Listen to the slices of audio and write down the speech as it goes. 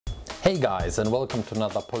Hey guys, and welcome to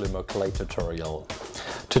another Polymer clay tutorial.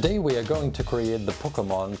 Today we are going to create the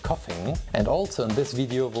Pokemon Koffing, and also in this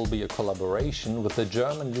video will be a collaboration with the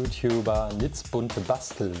German YouTuber Niz Bunte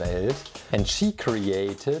Bastelwelt, and she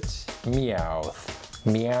created Meowth.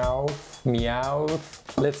 Meowth,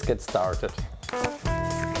 Meowth. Let's get started.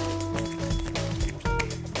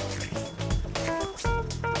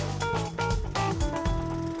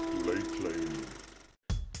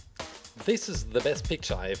 This is the best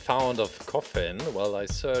picture I found of Koffing. Well, I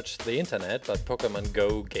searched the internet, but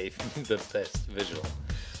PokemonGo gave me the best visual.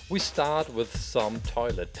 We start with some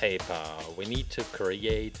toilet paper. We need to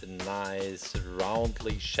create a nice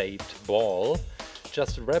roundly shaped ball.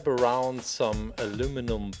 Just wrap around some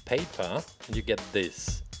aluminum paper and you get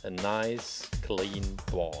this, a nice clean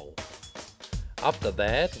ball. After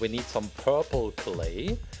that we need some purple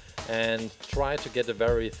clay and try to get a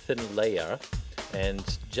very thin layer. And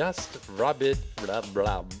just rub it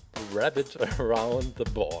around the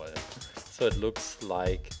ball, so it looks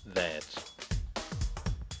like that.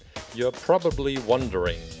 You're probably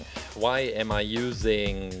wondering, why am I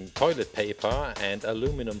using toilet paper and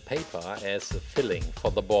aluminum paper as a filling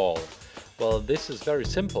for the ball? Well, this is very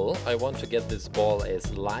simple. I want to get this ball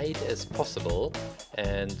as light as possible,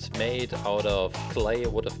 and made out of clay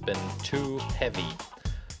would have been too heavy.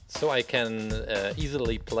 So I can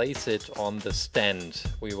easily place it on the stand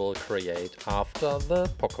we will create after the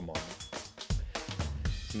Pokemon.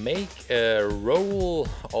 Make a roll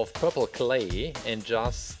of purple clay and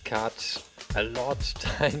just cut a lot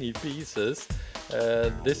tiny pieces.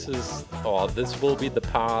 This will be the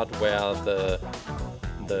part where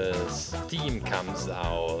the steam comes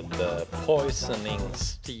out, the poisoning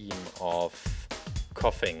steam of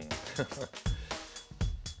Koffing.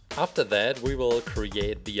 After that we will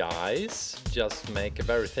create the eyes. Just make a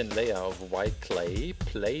very thin layer of white clay,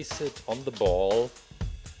 place it on the ball,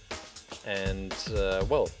 and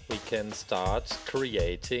well, we can start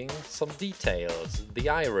creating some details. The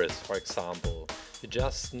iris, for example. You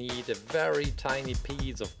just need a very tiny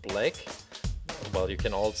piece of black. Well, you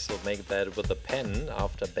can also make that with a pen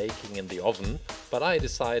after baking in the oven, but I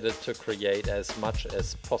decided to create as much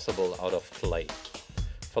as possible out of clay.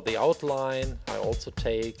 For the outline I also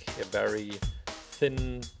take a very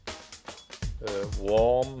thin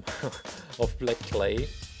worm of black clay.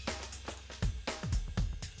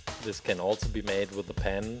 This can also be made with a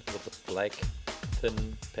pen, with a black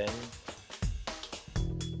thin pen.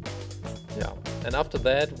 Yeah, and after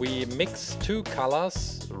that we mix two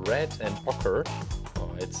colors, red and ochre,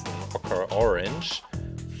 it's an ochre orange,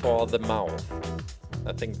 for the mouth.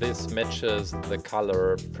 I think this matches the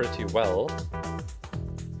color pretty well.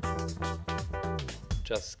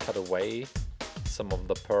 Just cut away some of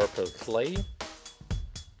the purple clay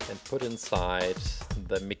and put inside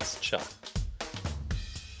the mixture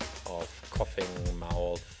of Koffing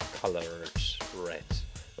mouth colored red.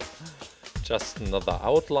 Just another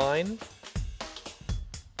outline.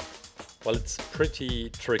 Well, it's pretty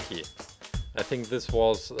tricky. I think this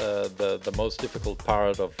was the most difficult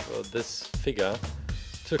part of this figure,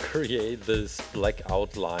 to create this black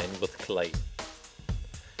outline with clay.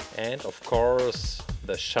 And of course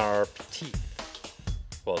the sharp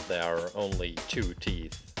teeth. Well, there are only two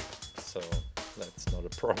teeth, so that's not a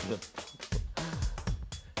problem.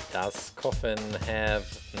 Does Koffing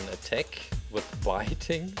have an attack with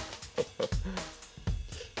biting?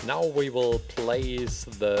 Now we will place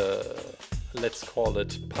the, let's call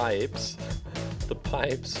it pipes, the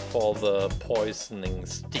pipes for the poisoning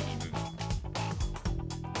steam.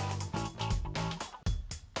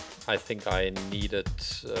 I think I needed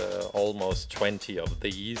almost 20 of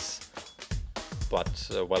these, but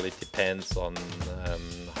well, it depends on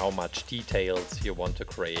how much details you want to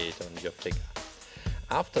create on your figure.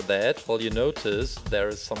 After that, well, you notice there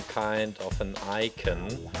is some kind of an icon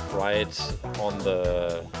right on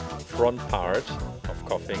the front part of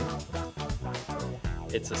Koffing.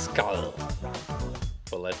 It's a skull.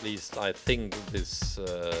 Well, at least I think this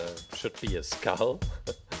should be a skull,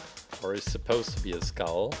 or is supposed to be a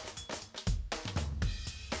skull.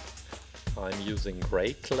 I'm using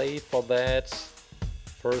gray clay for that.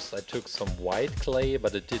 First I took some white clay,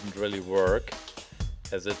 but it didn't really work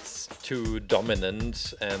as it's too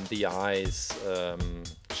dominant and the eyes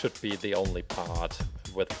should be the only part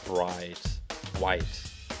with bright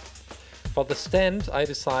white. For the stand I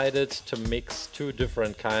decided to mix two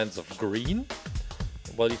different kinds of green.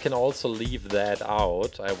 Well, you can also leave that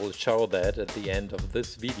out. I will show that at the end of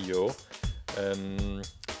this video.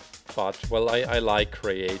 But well, I like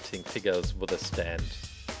creating figures with a stand.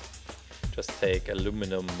 Just take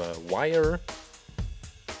aluminum wire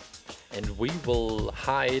and we will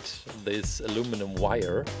hide this aluminum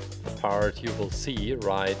wire, the part you will see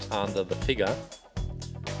right under the figure.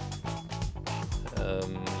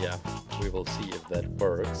 Yeah, we will see if that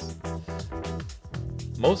works.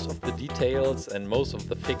 Most of the details and most of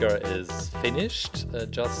the figure is finished,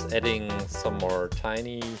 just adding some more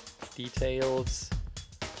tiny details,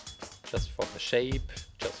 just for the shape,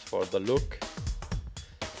 just for the look.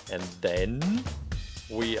 And then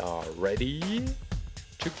we are ready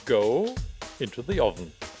to go into the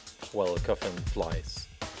oven. Well, Koffing flies.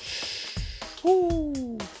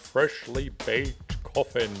 Ooh, freshly baked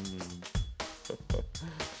Koffing.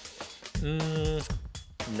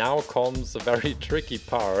 Now comes a very tricky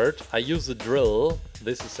part. I use a drill.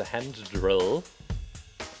 This is a hand drill.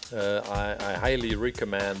 I highly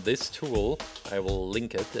recommend this tool. I will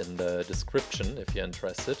link it in the description if you're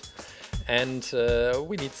interested. And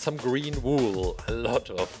we need some green wool, a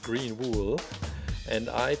lot of green wool. And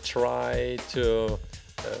I try to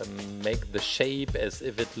make the shape as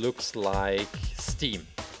if it looks like steam.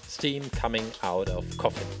 Steam coming out of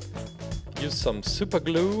Koffing. Use some super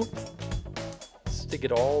glue, stick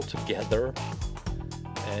it all together,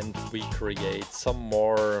 and we create some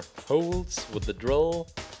more holes with the drill,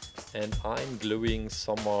 and I'm gluing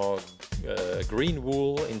some more green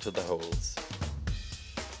wool into the holes.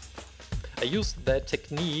 I used that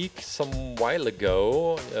technique some while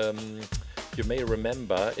ago. You may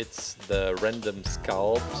remember it's the random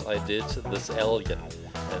sculpt I did this alien,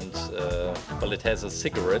 and well, it has a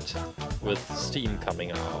cigarette with steam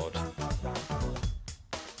coming out.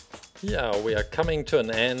 Yeah, we are coming to an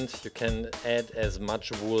end. You can add as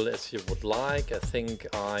much wool as you would like. I think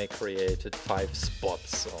I created 5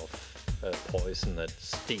 spots of poisoned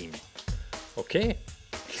steam. Okay,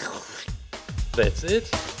 that's it.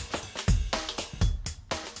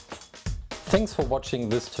 Thanks for watching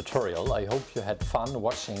this tutorial. I hope you had fun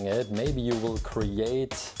watching it. Maybe you will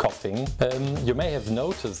create Koffing. You may have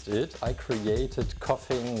noticed it. I created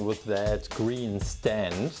Koffing with that green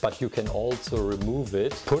stand, but you can also remove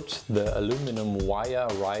it. Put the aluminum wire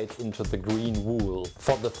right into the green wool.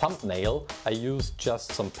 For the thumbnail, I used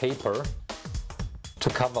just some paper to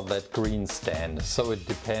cover that green stand, so it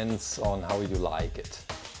depends on how you like it.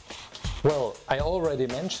 Well, I already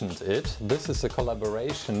mentioned it. This is a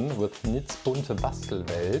collaboration with Niz Bunte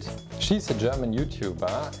Bastelwelt. She's a German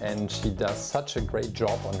YouTuber and she does such a great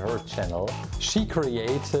job on her channel. She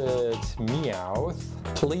created Meowth.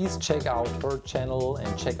 Please check out her channel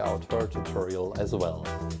and check out her tutorial as well.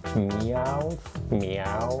 Meowth,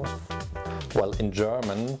 Meowth. Well, in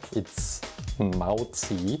German it's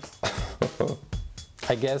Mauzi.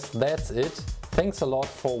 I guess that's it. Thanks a lot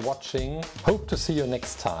for watching. Hope to see you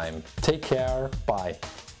next time. Take care. Bye.